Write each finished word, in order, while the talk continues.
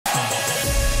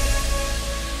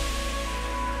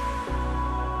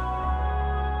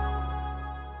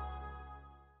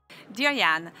Dear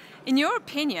Jan, in your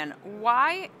opinion,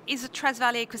 why is the Trust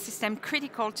Valley ecosystem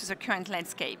critical to the current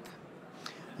landscape?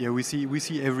 Yeah, we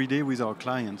see every day with our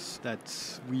clients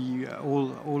that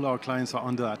all our clients are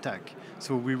under attack.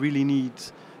 So they really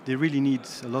need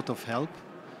a lot of help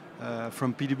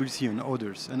from PWC and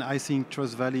others. And I think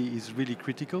Trust Valley is really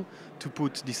critical to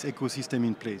put this ecosystem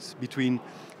in place between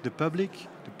the public,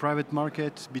 the private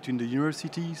market, between the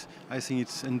universities. I think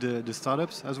it's and the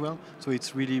startups as well. So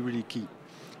it's really really key.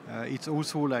 It's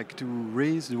also like to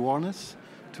raise the awareness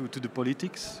to the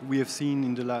politics. We have seen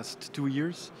in the last 2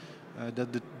 years that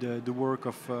the work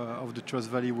of the Trust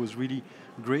Valley was really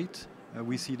great.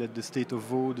 We see that the state of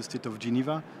Vaud, the state of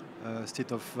Geneva,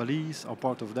 state of Valais are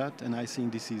part of that, and I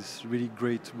think this is really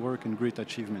great work and great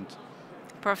achievement.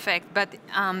 Perfect. But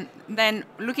then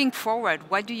looking forward,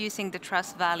 what do you think the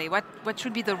Trust Valley, what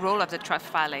should be the role of the Trust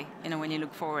Valley, when you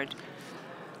look forward?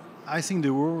 I think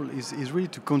the role is really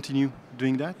to continue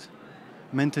doing that,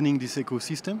 maintaining this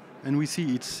ecosystem, and we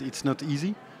see it's not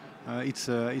easy. It's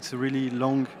a really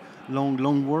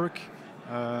long work,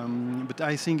 but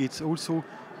I think it's also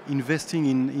investing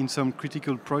in some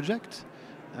critical projects,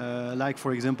 like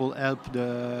for example help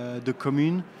the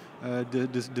commune,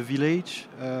 the village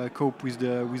cope with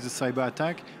the cyber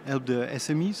attack, help the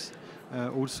SMEs.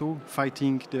 Also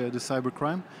fighting the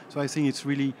cybercrime. So I think it's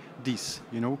really this,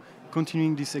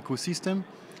 continuing this ecosystem,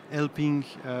 helping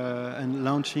and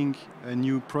launching a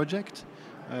new project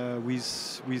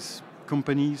with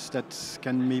companies that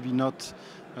can maybe not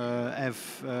have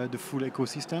the full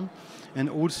ecosystem, and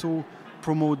also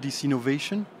promote this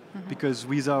innovation, because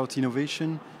without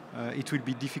innovation it will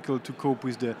be difficult to cope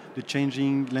with the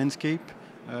changing landscape,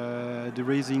 the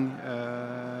rising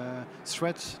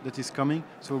threats that is coming.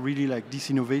 So really like this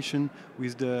innovation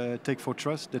with the Tech for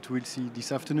Trust that we'll see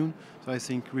this afternoon. So I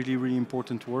think really, really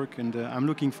important work, and I'm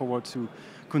looking forward to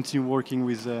continue working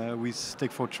with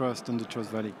Tech for Trust and the Trust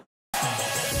Valley.